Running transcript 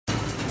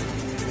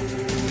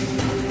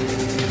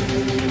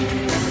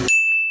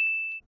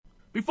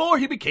Before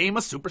he became a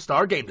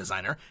superstar game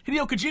designer,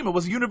 Hideo Kojima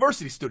was a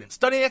university student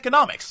studying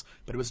economics,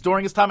 but it was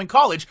during his time in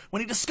college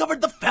when he discovered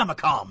the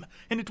Famicom,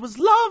 and it was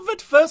love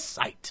at first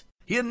sight.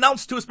 He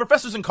announced to his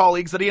professors and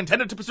colleagues that he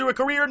intended to pursue a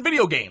career in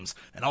video games,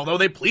 and although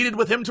they pleaded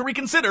with him to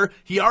reconsider,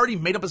 he already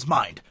made up his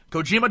mind.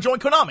 Kojima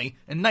joined Konami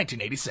in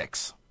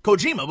 1986.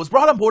 Kojima was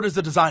brought on board as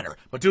a designer,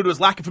 but due to his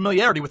lack of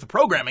familiarity with the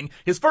programming,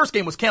 his first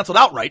game was cancelled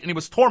outright and he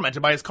was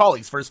tormented by his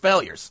colleagues for his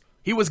failures.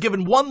 He was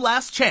given one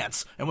last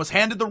chance and was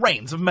handed the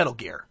reins of Metal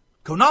Gear.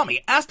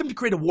 Konami asked him to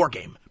create a war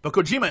game, but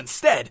Kojima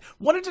instead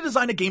wanted to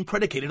design a game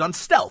predicated on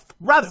stealth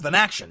rather than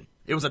action.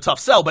 It was a tough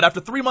sell, but after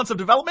 3 months of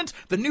development,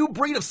 the new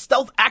breed of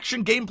stealth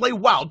action gameplay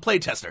wowed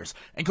playtesters,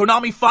 and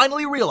Konami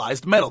finally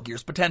realized Metal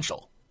Gear's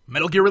potential.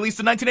 Metal Gear released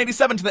in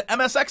 1987 to the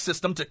MSX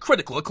system to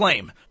critical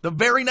acclaim. The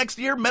very next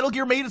year, Metal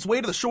Gear made its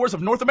way to the shores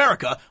of North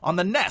America on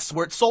the NES,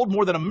 where it sold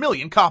more than 1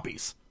 million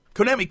copies.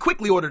 Konami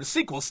quickly ordered a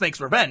sequel,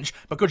 Snake's Revenge,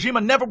 but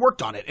Kojima never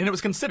worked on it, and it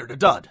was considered a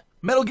dud.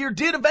 Metal Gear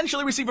did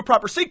eventually receive a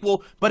proper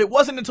sequel, but it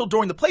wasn't until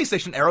during the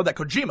PlayStation era that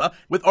Kojima,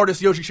 with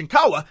artist Yoshi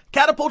Shinkawa,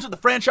 catapulted the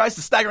franchise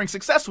to staggering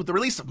success with the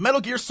release of Metal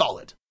Gear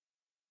Solid.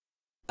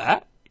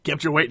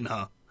 Kept you waiting,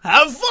 huh?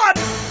 Have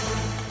fun!